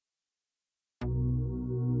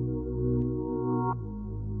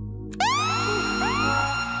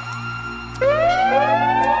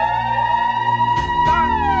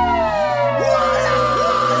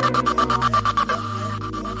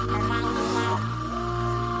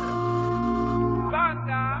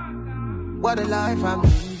What a life I'm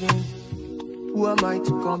living. Who am I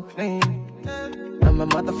to complain? I'm a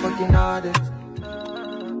motherfucking artist.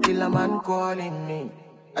 Till a man calling me.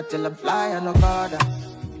 I tell him fly and no bother.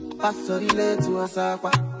 Pass so relate to a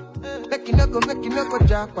sakwa. Make you no go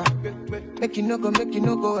jackwa. Make you no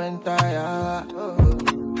go entire.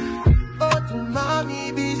 Oh, to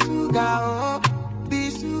mommy be sugar, oh. Be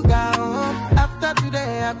sugar, oh. After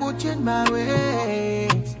today I go change my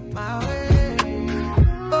ways. My way.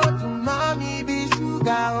 Oh, to mommy be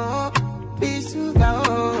sugar, oh. Be sugar,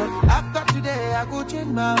 oh. After today I go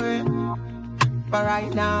change my way. But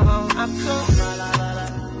right now I'm so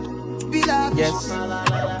be like yes.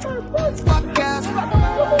 Fuck yes.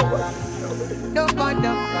 Don't find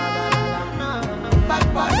them. I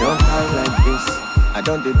don't have like this. I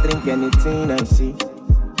don't drink anything I see.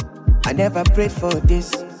 I never prayed for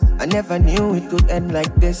this. I never knew it could end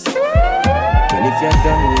like this. And if you're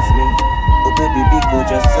done with me, oh baby, go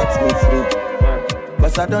just set me free.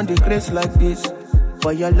 Cause I don't decrease like this.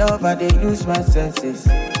 For your love, I dey lose my senses.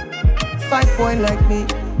 5 boy like me,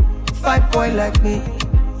 5 boy like me.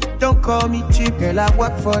 Don't call me cheap, girl, I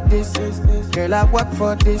work for this. Girl, I work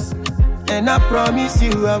for this. And I promise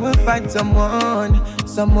you I will find someone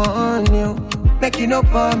new. Make you no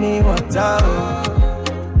pour me water.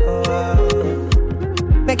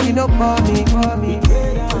 Make you no pour me.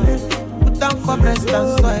 Put down for breast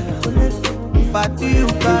and soil. If I do you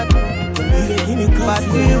bad, if I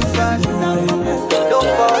do you bad, don't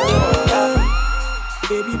pour me water.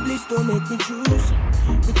 Baby, please don't make me choose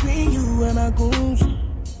between you and my goons.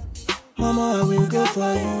 Mama, I will go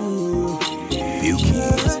for you. You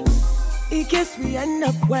Kizz. In case we end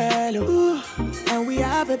up well, ooh, and we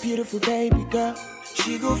have a beautiful baby girl,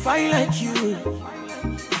 she go fine like you.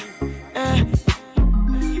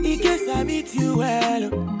 In case I beat you well,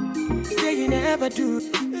 say you never do.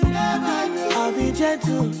 I'll be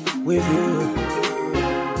gentle with you.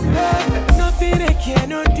 Nothing I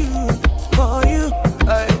cannot do for you.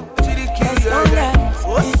 As long as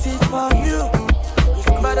this is for you.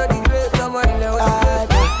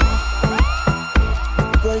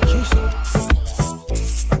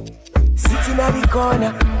 Sitting at the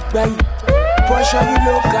corner, right? Push on you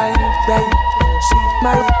local, right?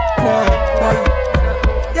 Marijuana, right?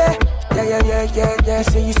 Yeah.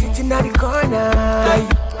 So you sitting at the corner, right?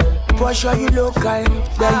 Push on you local,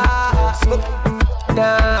 right? Smoke,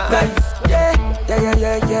 right? Yeah.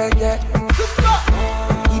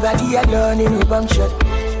 Ibadi alone in a bum shot.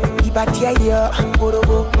 Ibadi ayo,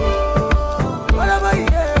 borobo.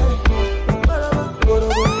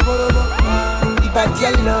 Ibadi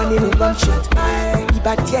alone in a bum shot.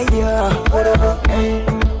 Ibadi ayo, borobo.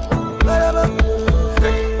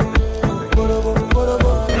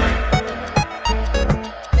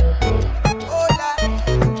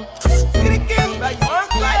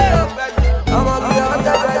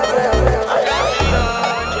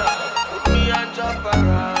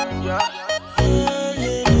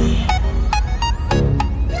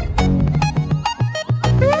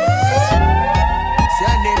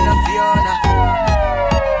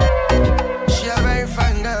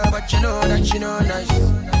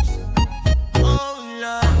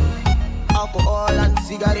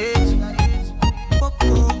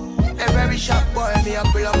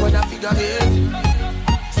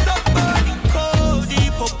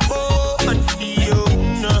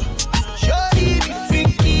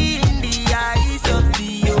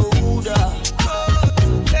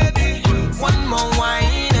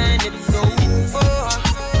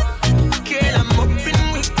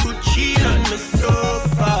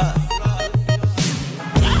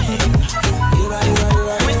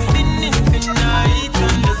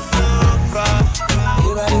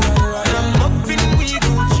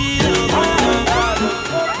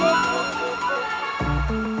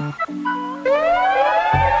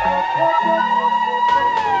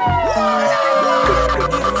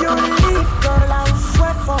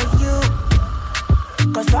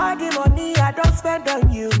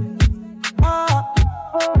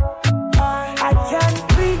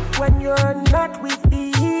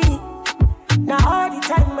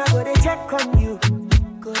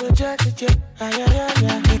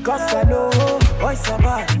 Because I know boys are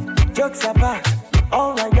bad, jokes are bad.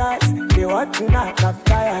 All my guys, they want to knock, I'm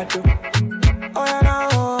tired. Oh, I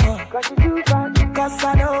know, cause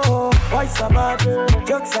I know boys are bad,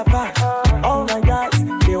 jokes are bad. All my guys,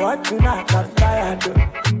 they want to knock, I'm tired.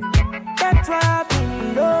 That's why I've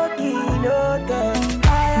been low-key, low-key.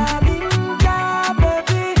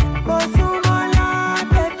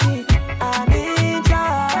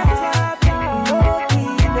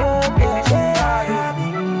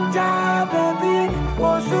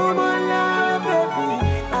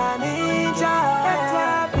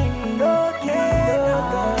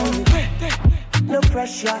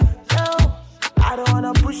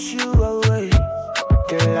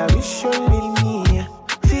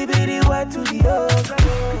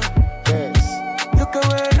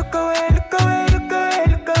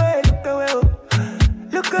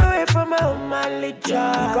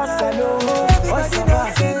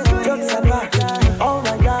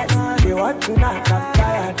 what tonight, I'm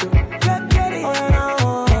tired to.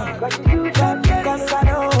 Cause I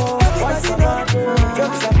know what's about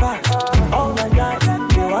jokes apart. Oh my God,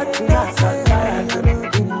 you what tonight, I'm tired to.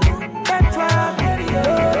 That's why I'm here.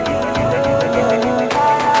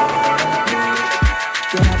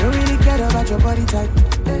 Girl, I don't really care about your body type.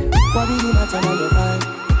 What really matter now your vibe?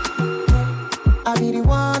 I be the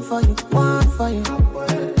one for you, one for you.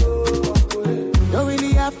 Don't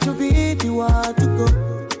really have to be the one to go.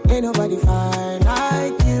 Ain't nobody fine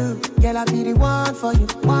like you. Girl, I be the one for you,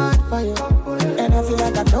 one for you. And I feel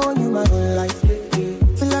like I've known you my whole life.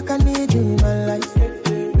 Feel like I need you in my life.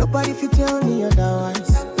 Nobody fit tell me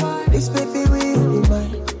otherwise. This baby will be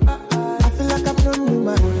mine. I feel like I've known you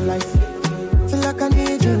my whole life. Feel like I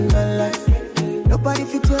need you in my life. Nobody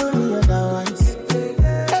fit tell me otherwise.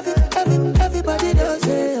 Everybody does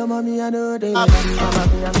say, oh mommy, I know they love me.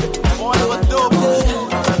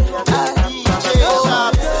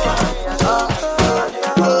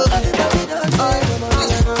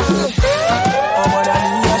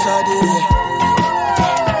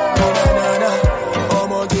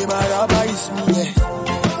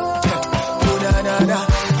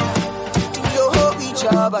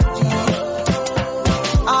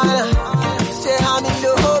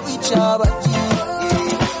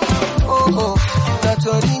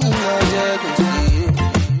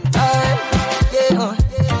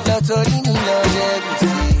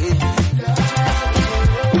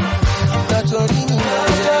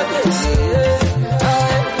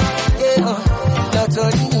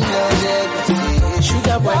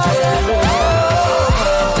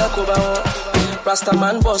 Rasta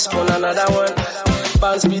man boss pon another one.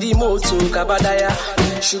 Bounce be the moto kabadaya.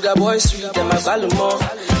 Sugar boy sweet them a balumo.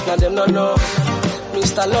 Now them no know.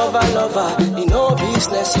 Mr. Lover, you know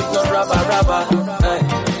business if not rabba.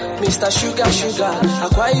 Mr. Sugar,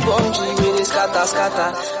 Akwa Ibom G with his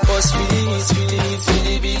scatter. Boss feel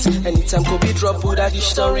the beat. Anytime Kobe drop, put that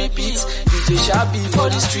dish on repeat. DJ Sharpie for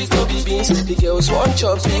the street, no be beans. The girls want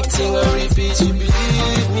chop big thing on repeat. You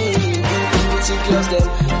believe me? Pretty girls,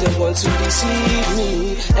 them want to deceive me.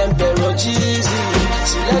 Emperor Jeezy,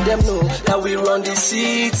 so let them know that we run the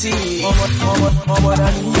city. Mama,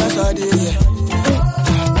 yesterday.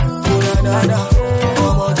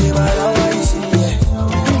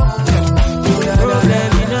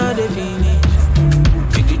 Problem in all the finish.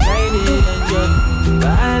 We could try to enjoy.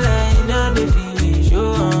 Bala in all the finish.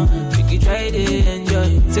 We could try to enjoy.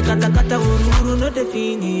 Se kata uru no the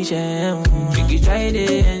finish. We could try to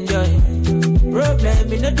enjoy. Problem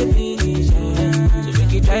in all the finish. So we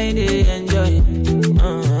could try to enjoy.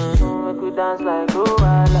 We could dance like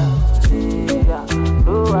Luala. Yeah,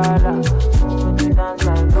 Luala. We could dance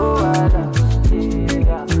like Luala.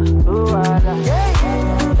 Yeah, Luala.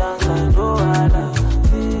 Dance like Luala.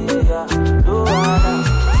 Yeah, Luala.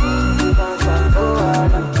 Dance like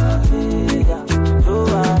Luala. Yeah,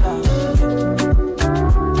 Luala.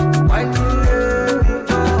 Why do you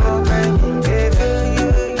go when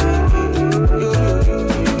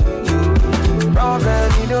problem,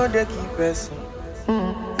 you know they keep pressing.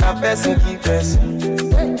 A person keep pressing.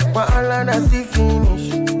 But all I see finish.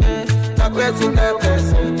 A person keep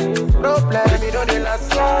pressing. Problem, you know they last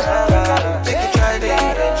forever. Make you try to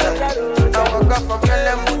I woke up from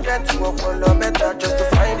Kelemuja to Okolo Meta just to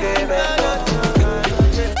find a man.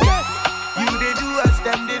 You they do as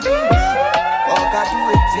them they do. Or God do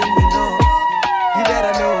it till we know. You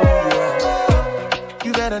better know who you are.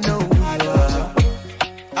 You better know who you are.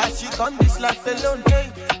 As you come this life alone,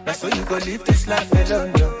 that's so you go live this life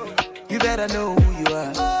alone. You better know who you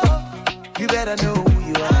are. You better know who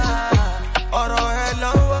you are. Oro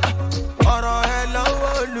hello,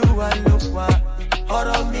 Oluwa Luwa.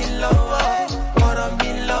 Oro mi lowo,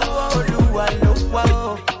 Oluwa Luwa.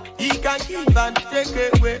 He can give and take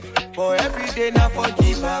away, but every day now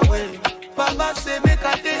forgive away. Papa say make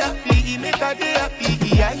a day happy, make a day happy,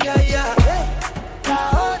 yeah.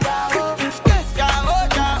 Dao.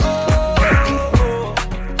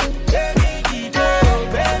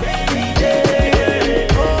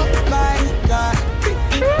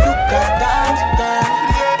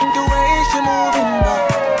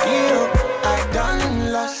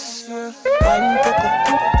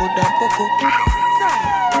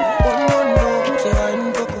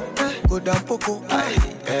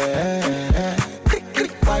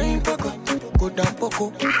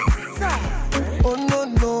 Oh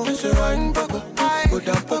no, say wine poco, go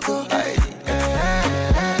down poco.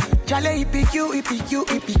 Jale, he pick you,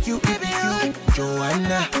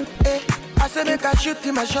 Joanna. I said make a shoot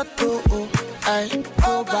him a shot, I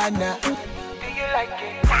go banana. Do you like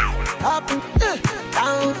it? Up,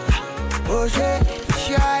 down, oh shit,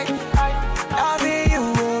 shy. Loving you,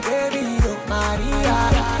 oh baby, oh.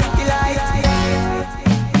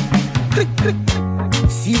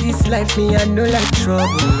 life, me I know like trouble.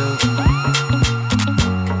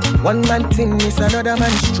 One man thing is another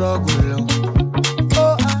man's struggle.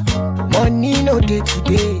 Money no day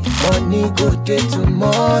today, money go day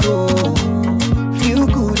tomorrow. Feel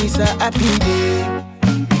good is a happy day.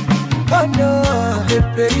 Oh no,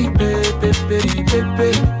 pepe, pepe, pepe,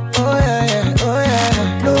 pepe. Oh yeah, oh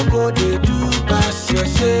yeah. No go they do pass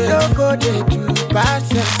yourself. No go they do pass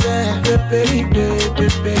yourself. Pepe, pepe,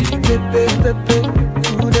 pepe, pepe, pepe.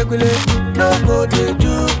 No go they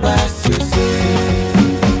do pass yourself.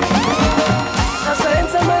 As I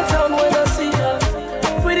enter my town when I see her,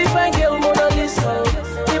 pretty fine girl Mona Lisa.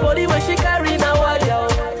 The body when she carry now I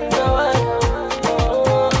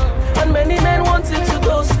and many men wanted to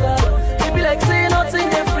toast her. It be like saying nothing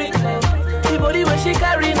they freak her. The body when she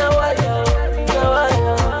carry now I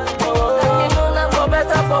for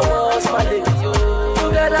better for worse, my lady.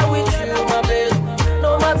 Together with you, my baby.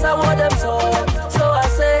 No matter what them talk, so I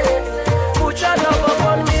say, put your love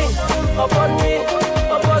upon me, upon me,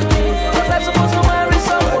 upon me. 'Cause I'm supposed to marry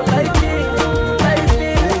someone like me, like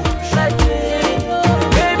me, like me.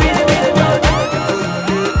 Baby, the way they talk.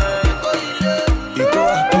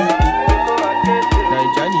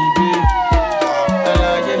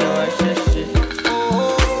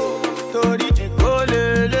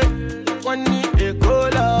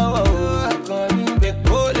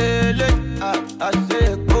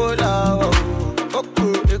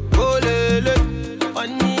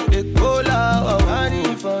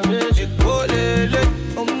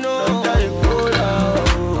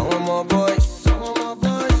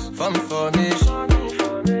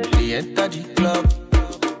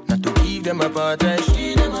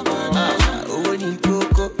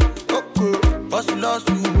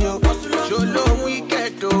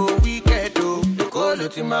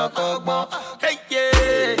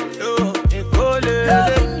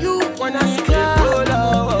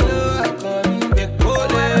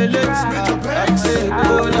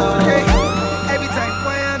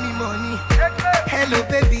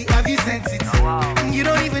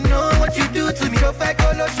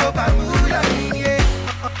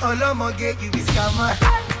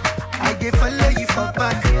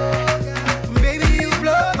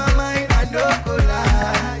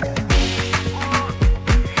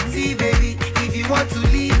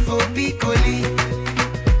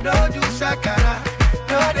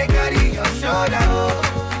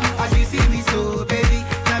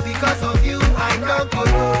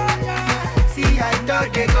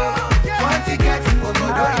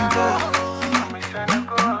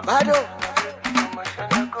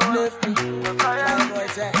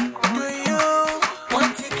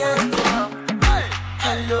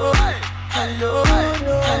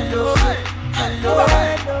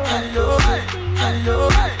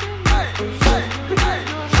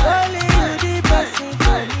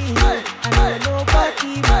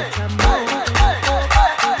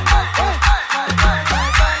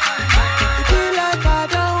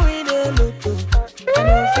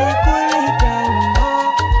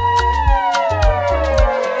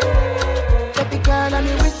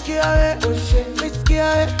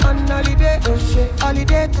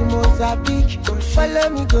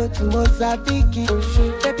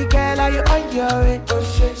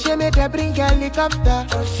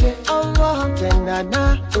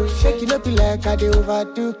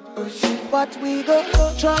 But we go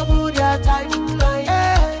trouble their timeline.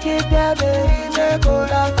 Keep them in the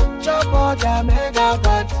cola, chop all their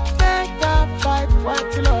megabytes. Megabyte,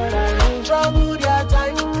 what Lord I need. Trouble their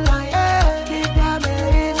timeline. Keep them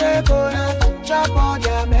in the cola, chop all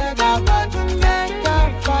their megabytes.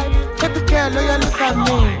 Megabyte. Baby girl, oh you look at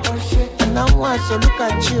me. And I want to look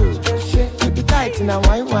at you. Keep it tight in a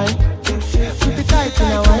wine. Keep it tight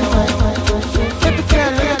in a wine. Baby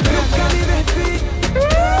girl, oh you look at me, baby.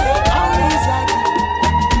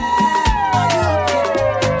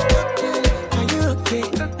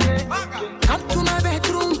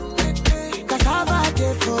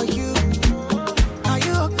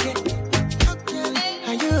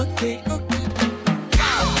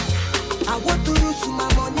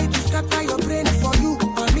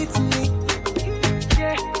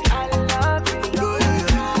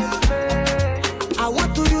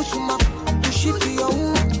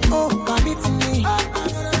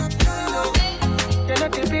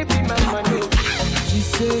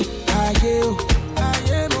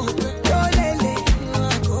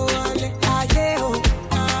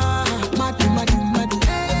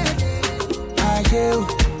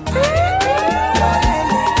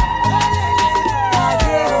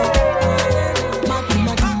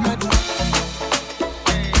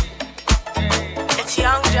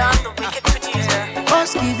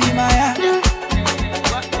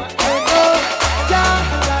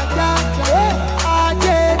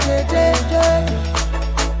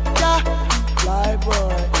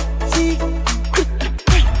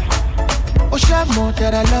 share more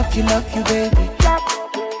that I love you, baby.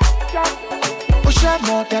 Oh, share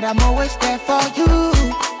more that I'm always there for you,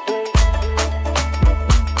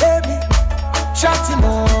 baby. Shawty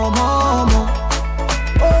more.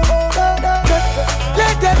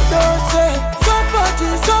 Let them know say somebody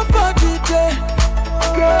there.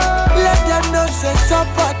 Let them know say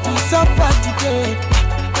somebody there.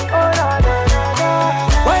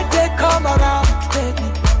 When they come around, baby,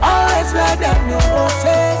 always let them know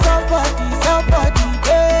say somebody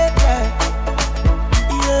there.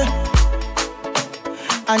 Yeah.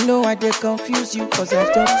 I know I did confuse you cause I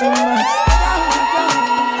talk too much.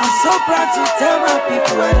 I'm so proud to tell my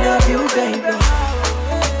people I love you, baby.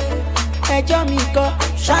 Hey, Jamaica,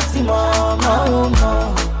 Shawty more.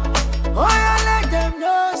 Oh, yeah, let them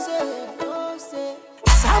know, say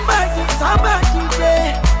somebody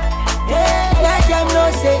there. Yeah, let them know,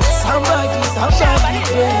 say somebody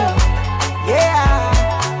there. Yeah,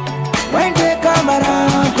 when they come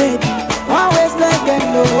around, baby, always let them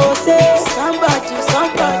know, say somebody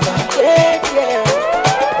there.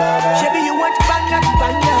 Baby, you want to bang out.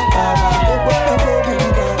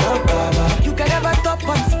 You can never stop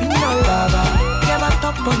on spin now. Never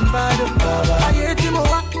stop on battle. I hear Timo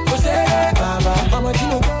go say Mama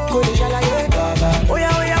Timo go de jalaye. Oh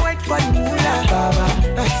yeah, wait for the moolah.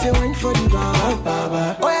 I say wait for the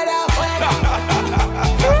baba. Oh yeah,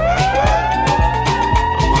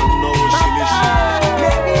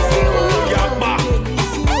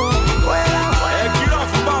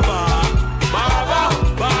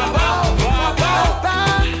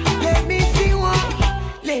 let me see you.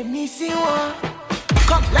 Let me see one.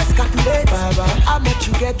 Come, let's calculate, Baba. How much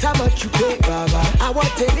you get, how much you pay, Baba. I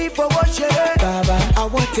want to live for what you hate, Baba. I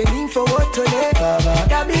want to live for what to live, Baba.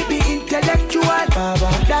 That me be intellectual, Baba.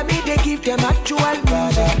 That me they give them actual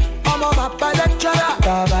music. I'm a Baba lecturer,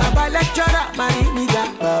 Baba lecturer, my nigga,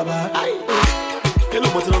 Baba. Hello,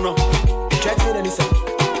 what's on now? 20 million,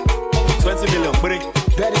 20 million, break.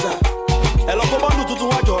 That is a Hello, come on, to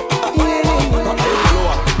watch you.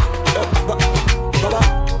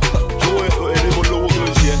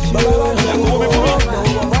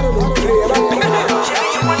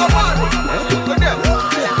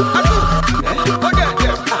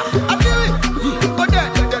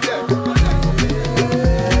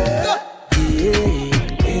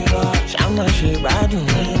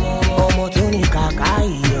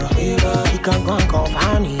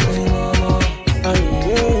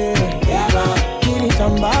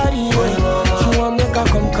 Somebody, she want make her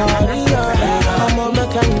come carry her. I'ma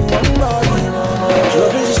make her in one body. So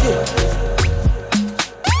busy shit.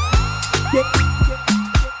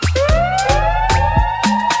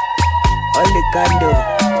 On the candle,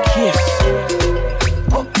 Kizz.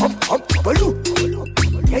 Baloo.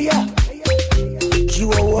 Yeah.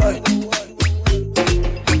 G1.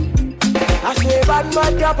 I say bad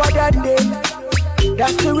man tougher than them.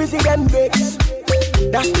 That's the reason them vex.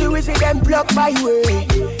 That's the reason them block my way.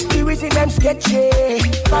 The reason them sketchy.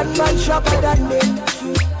 Bad man sharper than me.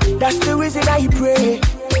 That's the reason I pray.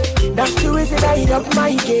 That's the reason I up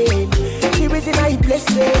my game. The reason I play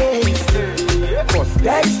safe.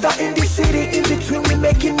 Gangsta in the city, in between we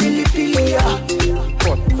making million.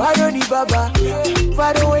 Follow the Baba,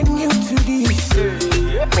 follow when you to this.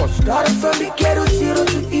 Started from the ghetto, 0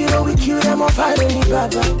 to hero, we kill them all. Follow the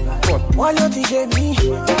Baba, one not to get me.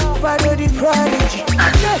 Follow the prodigy.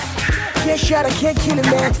 Yes, can't shot, I can't kill a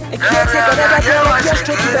man. I can't take another girl, I can't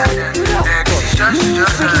straight it back.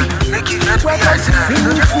 Music, welcome to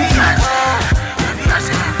Film City.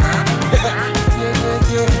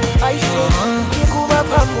 I say, you go my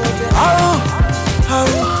papa.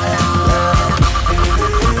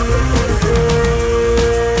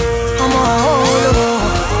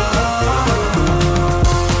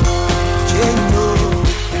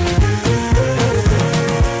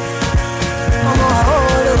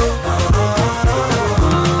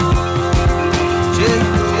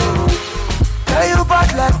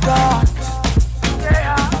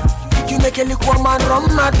 Make a little woman run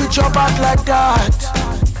mad with your back like that.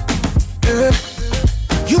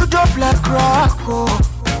 You dope like crack, oh.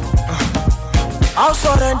 I'll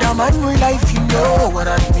surrender my new life, you know what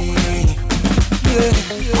I mean. Yeah,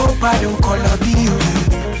 hope I don't call up you.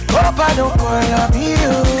 Hope I don't call up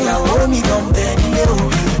you. Yeah, hold me gon' bend you.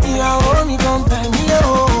 Yeah, hold me gon' bend you.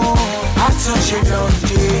 At such a long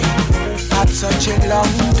day. At such a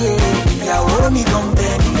long day. Yeah, hold me gon'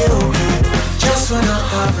 bend you. Just wanna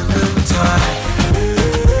have a good time.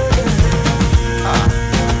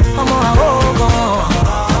 I'm a go.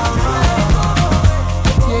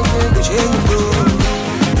 Yeah, jingle.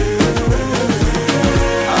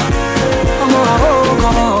 I'm a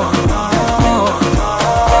go.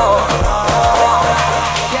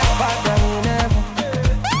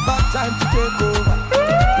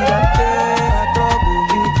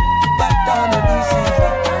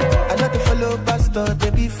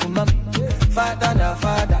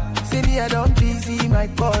 my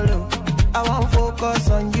call. I won't focus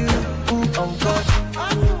on you, on God.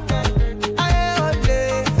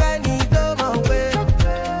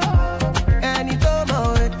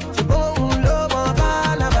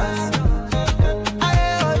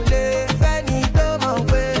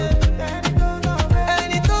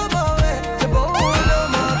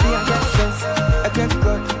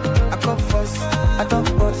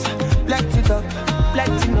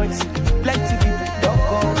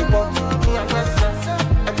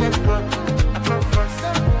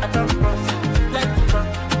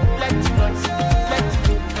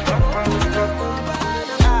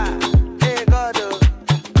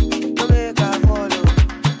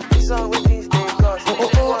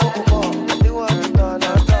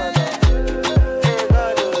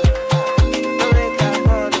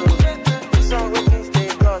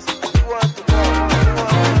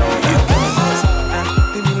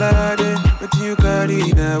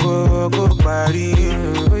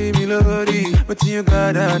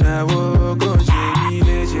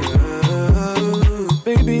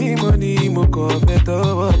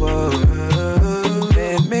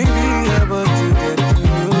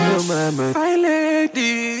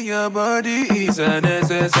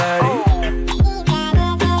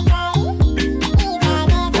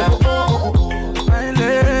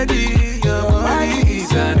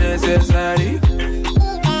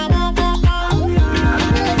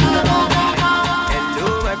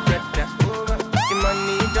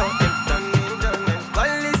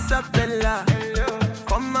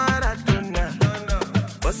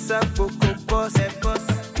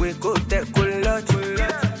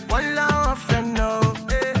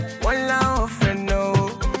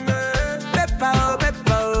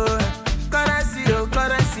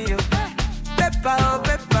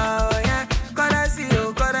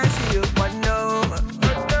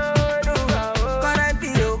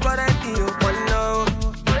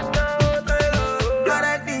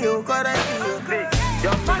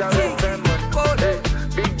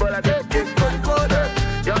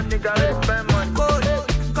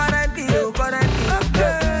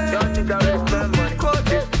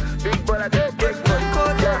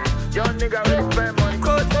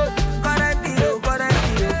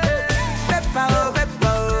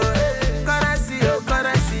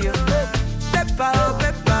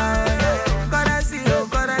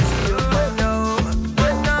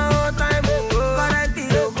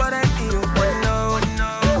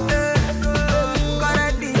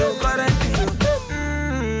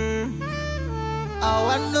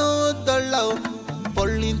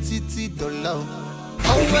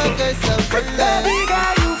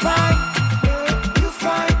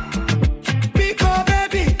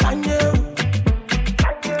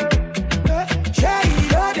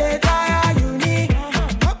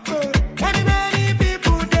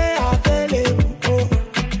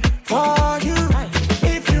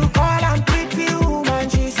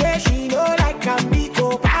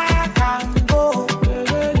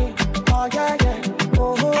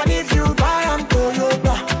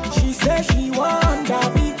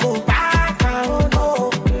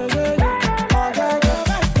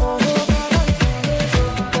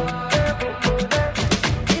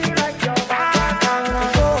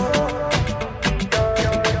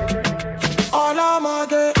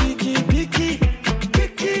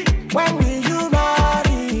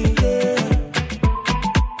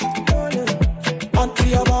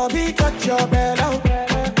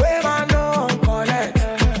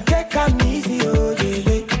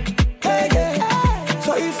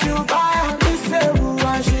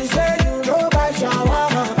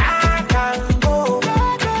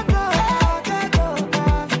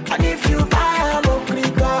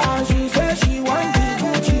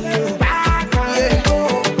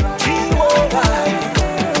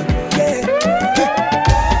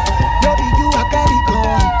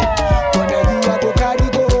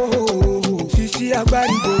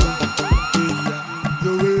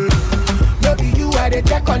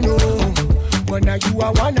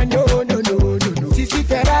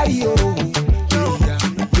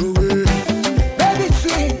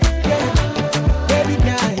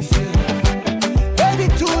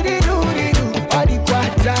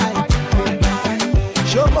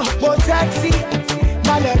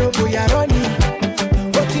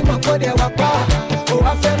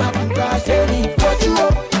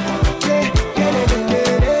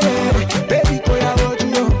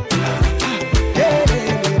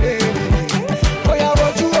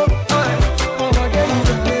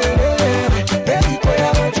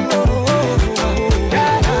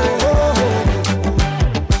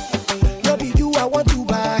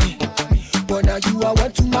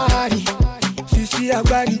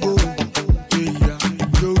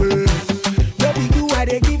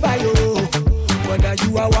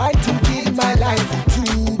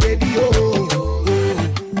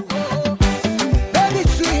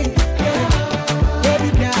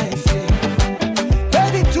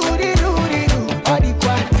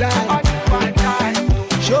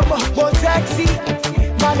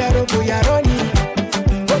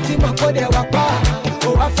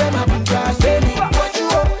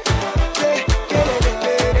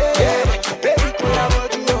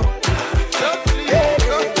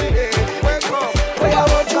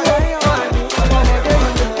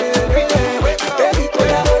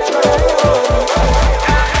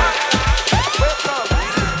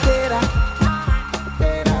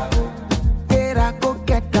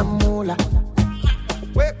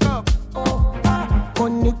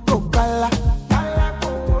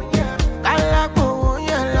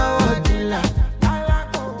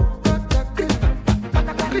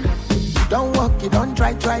 don't walk, you don't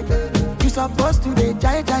try. You supposed to be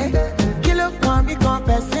jai. Kill up, come, me come,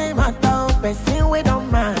 person, matter, person, we don't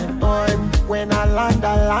mind, boy. When I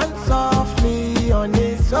land softly on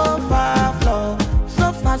the sofa floor.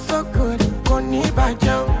 So far, so good, Koni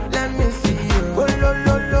Bajo, let me see you. Oh, lo,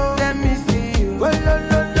 let me see you. Oh, lo,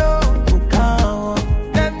 Bukao,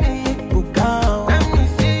 let me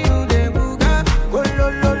see you, de Buga. Oh, lo,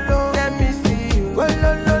 let me see you. Oh,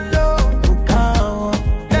 lo, Bukao,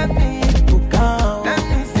 let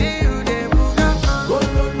me see you, de Buga. Oh,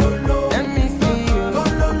 lo, let me see you. Oh,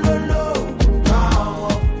 lo, Bukao,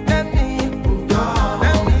 let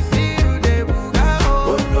me see you, de Buga.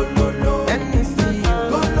 Oh, lo, let me see you.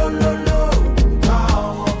 Oh, lo,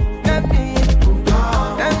 Bukao,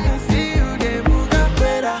 let me see you, de Buga.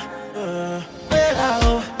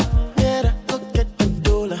 Better, go get the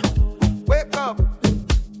dollar. Wake up.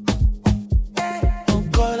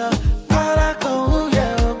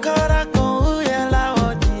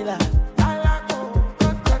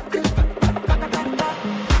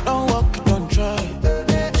 Don't walk, don't try.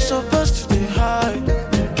 Supposed to be high.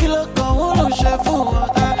 Kilo con uno chef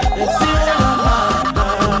water. It's still on my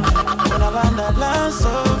when I land that land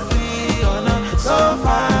so free on a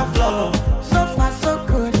sofa floor. So far, so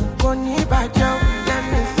good. Koni Bajo, let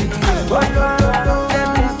me see you. Let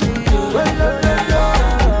me see you. Let me see you.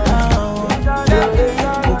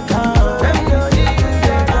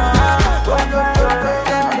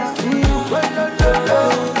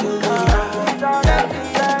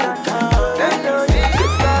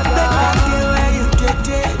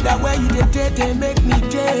 That way you did, they make me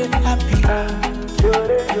day happy.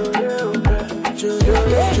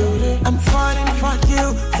 I'm falling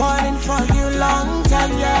for you, long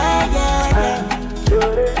time, yeah.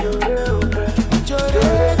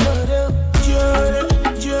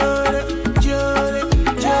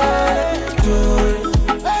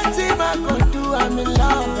 Anything I could do, I'm in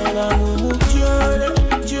love and I'm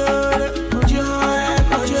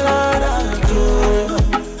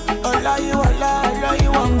Allah, you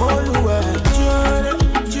want all the way.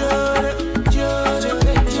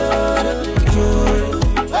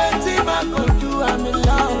 Anything I could do, I'm in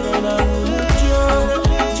love and I'm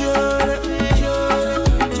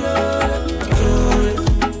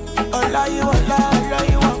Allah, you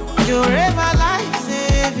want. Your ever life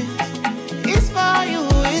saving. It's for you,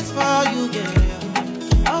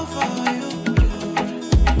 yeah. All for you.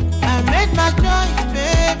 I made my choice,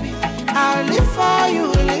 baby. I'll live for you,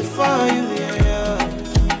 yeah.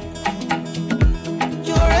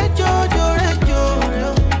 You're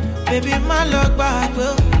baby, my luck back,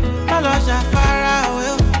 my love far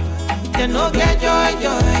away. You no get joy.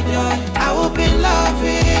 I will be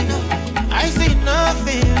loving. I see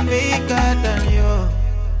nothing bigger than you,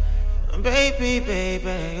 baby.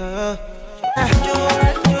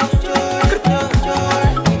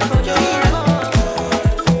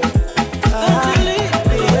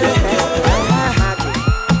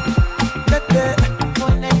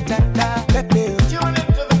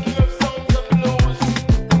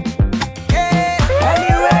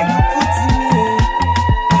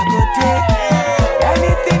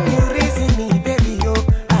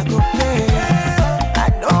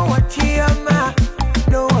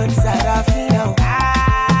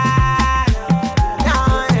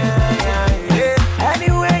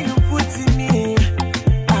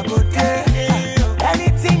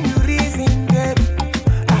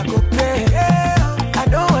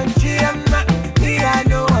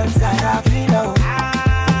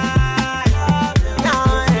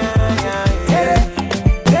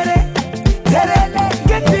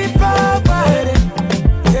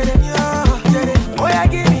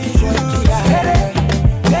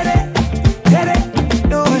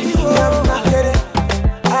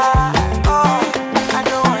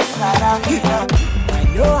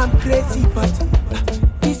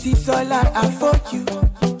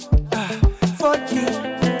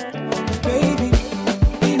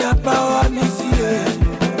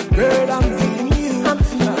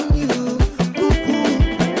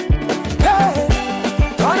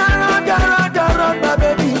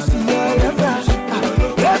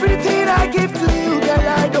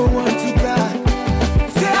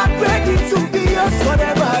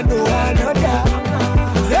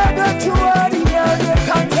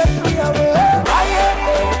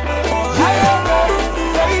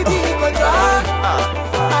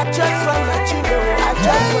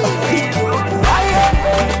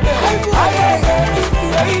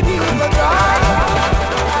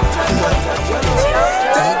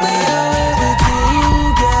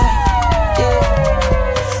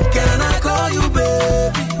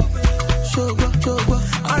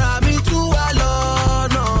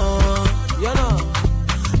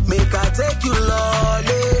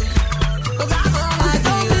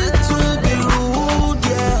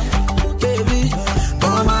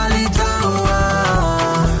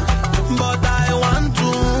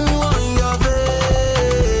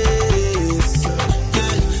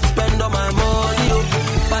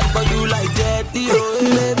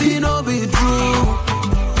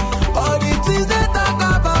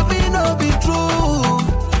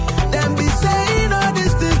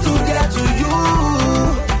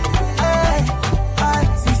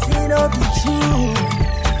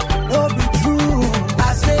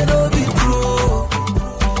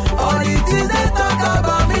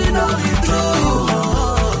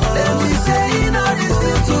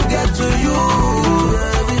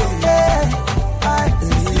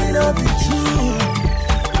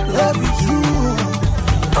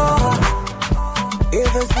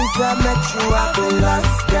 I met you, I've been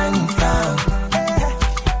lost and found.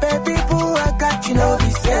 Baby boo, I got you, no be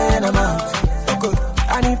saying I'm out.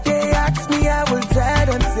 And if they ask me, I will tell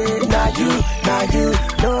them, say, nah you,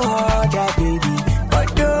 no other baby.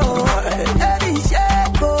 But no, baby,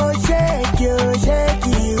 shake, oh, shake you,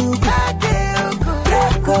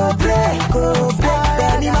 break,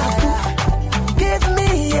 baby, give me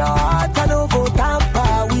your heart, I don't go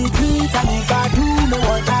tamper with it. And if I do know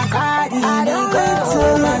what I carry, I don't go to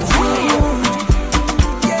my team.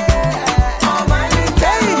 Yeah, all my little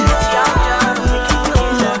baby.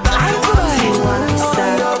 I'm going to one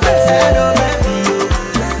side.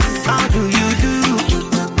 How do you do?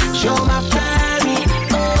 Show my family.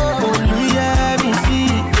 Oh, yeah, me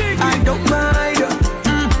see. I don't mind.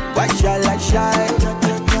 Why shall I shine?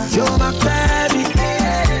 Show my family.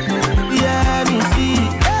 Yeah, me see.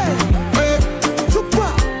 Hey,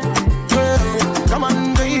 super. Come on,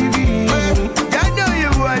 baby. I know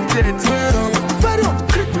you want it.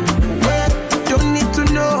 Don't need to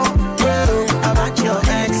know about your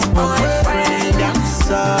ex-boyfriend. I'm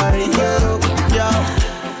sorry.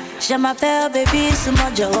 Je m'appelle baby, so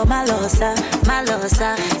much of my lossa.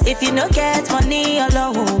 If you no get money,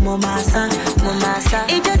 alone, mama.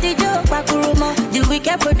 If you did joke, pakurumo, the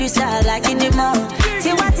wicked producer like in the mall.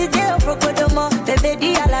 See what it do, prokodomo, baby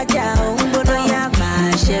di alaja, umbono ya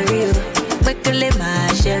ma sherry, wekele ma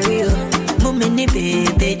sherry, mumini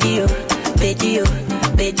baby dio,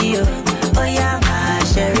 oh ya ma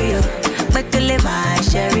sherry, wekele ma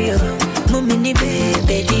sherry, mumini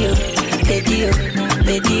baby dio.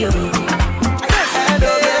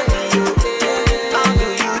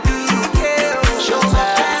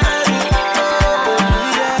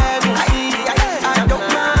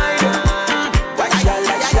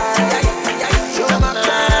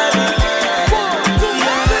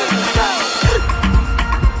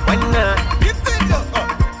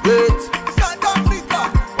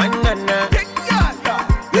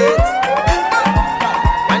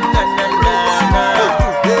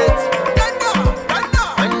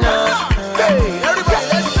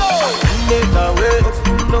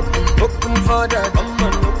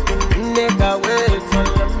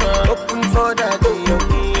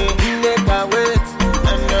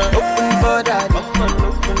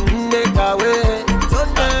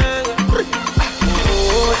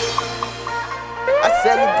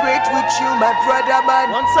 My brother, man.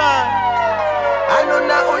 One time. I know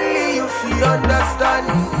not only you feel understand.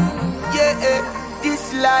 Yeah, this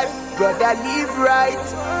life, brother, live right.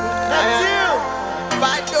 That's you.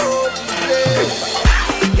 Fight don't play.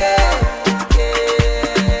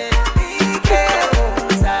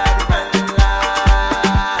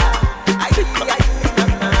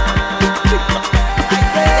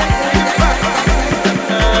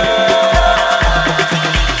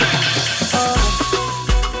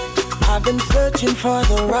 For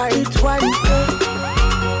the right one,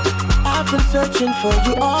 I've been searching for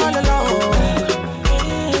you all along.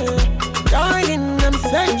 Darling, I'm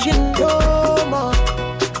searching no more.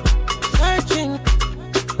 Searching,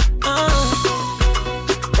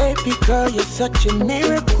 baby girl, you're such a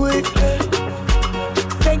miracle.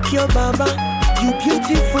 Thank you, mama, you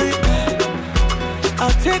beautiful.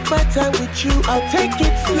 I'll take my time with you, I'll take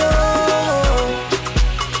it slow.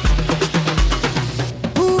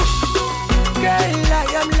 Girl, I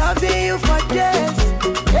am loving you for days.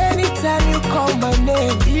 Anytime you call my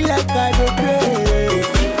name, be like I do grace.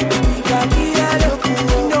 You got me a look, you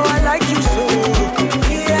know I like you so.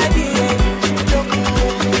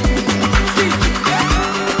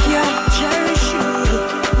 Yeah, cherish you.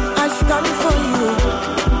 I stand for you.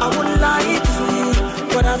 I won't lie to you,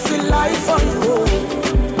 but I feel like for you.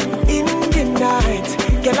 In the night,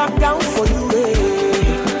 girl, I'm down for you.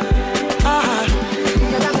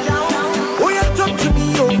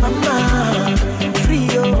 Mama, free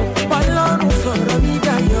yo, balon for me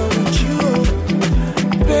that you're with you,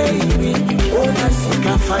 baby. Oh, I think I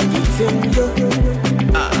find it in you.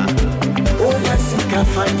 Oh, I think I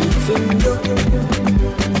find it in you.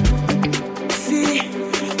 See,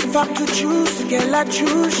 if I'm to choose, girl, I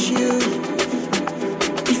choose you.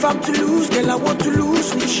 If I'm to lose, girl, I want to lose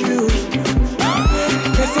with you.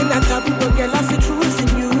 They say that taboo, but girl, I see truth in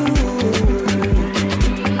you.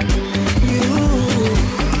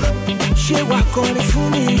 She walk on it for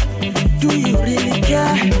me. Do you really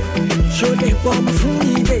care? Show the bomb for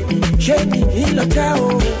me, baby. Shake me in the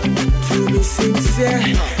town. To be sincere,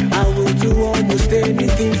 I will do almost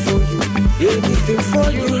anything for you. Anything for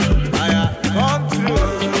you. Come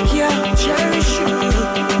true. Yeah, cherish you.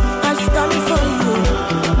 I stand for you.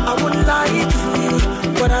 I won't lie to you,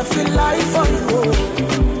 but I feel like for you.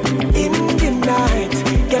 In the night,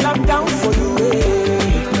 girl, I'm down for you.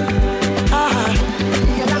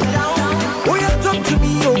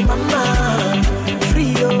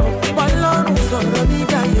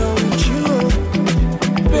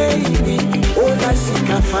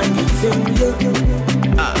 in you.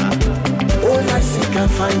 All I seek I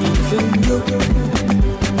find is in you.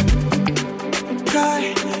 Cry,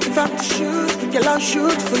 if I'm to shoot, girl, I'll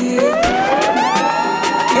shoot for you.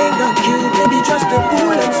 Ain't got cute, baby, just a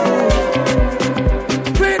bullet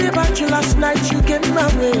wound. Prayed about you last night, you came my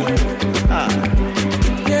way.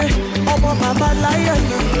 Yeah, I'm a mama lion.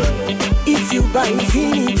 If you buy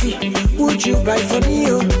infinity, would you buy for me,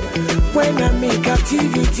 oh? When I make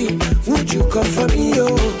activity, would you come for me,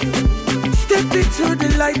 oh? Step into the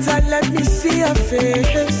light and let me see your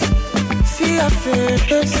face. See your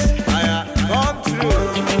face. Come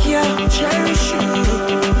true. Yeah, cherish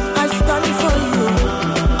you.